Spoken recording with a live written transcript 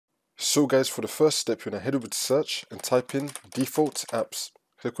So guys, for the first step, you're going to head over to search and type in default apps.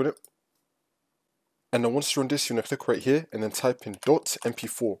 Click on it. And then once you're on this, you're going to click right here and then type in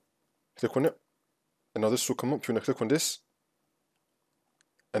 .mp4. Click on it. And now this will come up. You're going to click on this.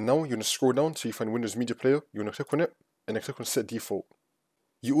 And now you're going to scroll down till you find Windows Media Player. You're going to click on it and then click on set default.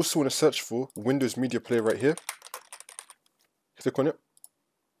 You also want to search for Windows Media Player right here. Click on it.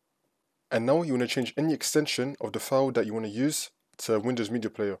 And now you want to change any extension of the file that you want to use to Windows Media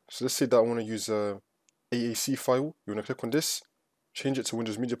Player. So let's say that I want to use a AAC file. You want to click on this, change it to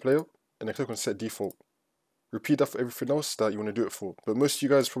Windows Media Player, and then click on set default. Repeat that for everything else that you want to do it for. But most of you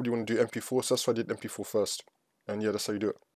guys probably want to do MP4, so that's why I did MP4 first. And yeah, that's how you do it.